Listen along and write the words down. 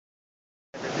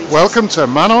Welcome to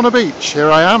Manonabeach.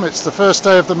 Here I am. It's the first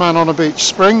day of the Manonabeach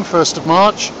spring, 1st of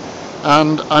March,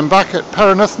 and I'm back at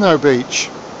Perranuthnoe beach,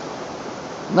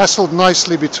 nestled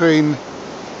nicely between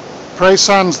Prey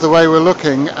Sands the way we're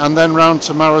looking and then round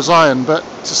to Marazion. But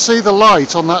to see the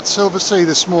light on that silver sea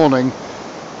this morning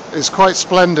is quite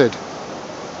splendid.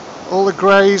 All the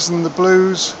greys and the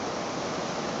blues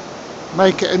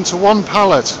make it into one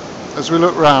palette as we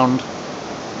look round.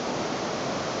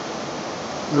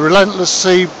 The relentless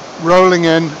sea rolling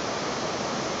in,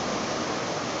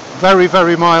 very,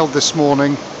 very mild this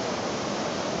morning,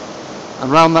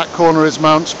 and round that corner is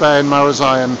Mounts Bay and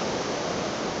Marazion.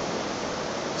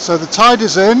 So the tide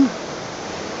is in,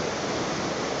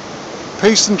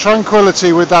 peace and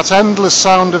tranquility with that endless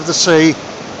sound of the sea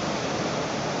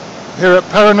here at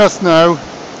Perranuthnoe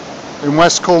in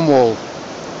West Cornwall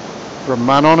from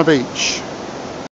Manonabeach.